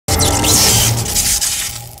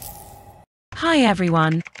Hi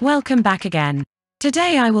everyone, welcome back again.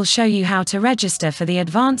 Today I will show you how to register for the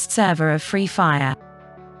advanced server of Free Fire.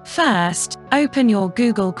 First, open your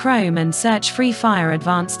Google Chrome and search Free Fire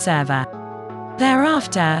Advanced Server.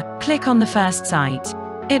 Thereafter, click on the first site.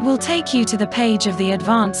 It will take you to the page of the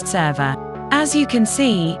advanced server. As you can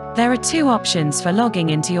see, there are two options for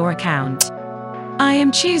logging into your account. I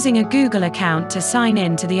am choosing a Google account to sign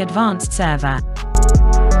in to the advanced server.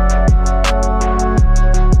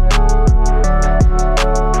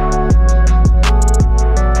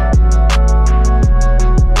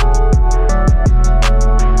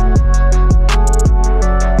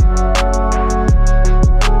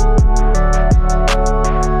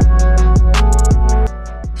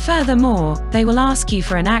 Furthermore, they will ask you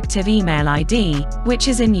for an active email ID, which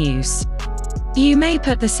is in use. You may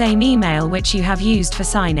put the same email which you have used for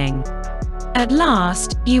signing. At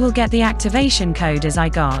last, you will get the activation code as I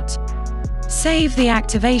got. Save the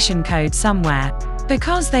activation code somewhere,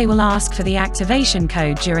 because they will ask for the activation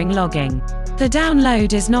code during logging. The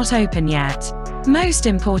download is not open yet. Most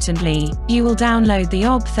importantly, you will download the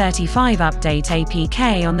OB35 update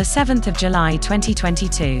APK on the 7th of July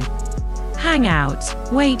 2022. Hang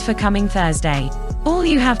out, wait for coming Thursday. All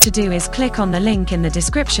you have to do is click on the link in the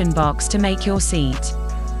description box to make your seat.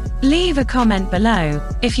 Leave a comment below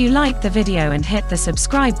if you liked the video and hit the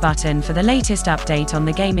subscribe button for the latest update on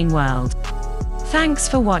the gaming world. Thanks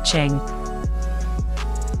for watching.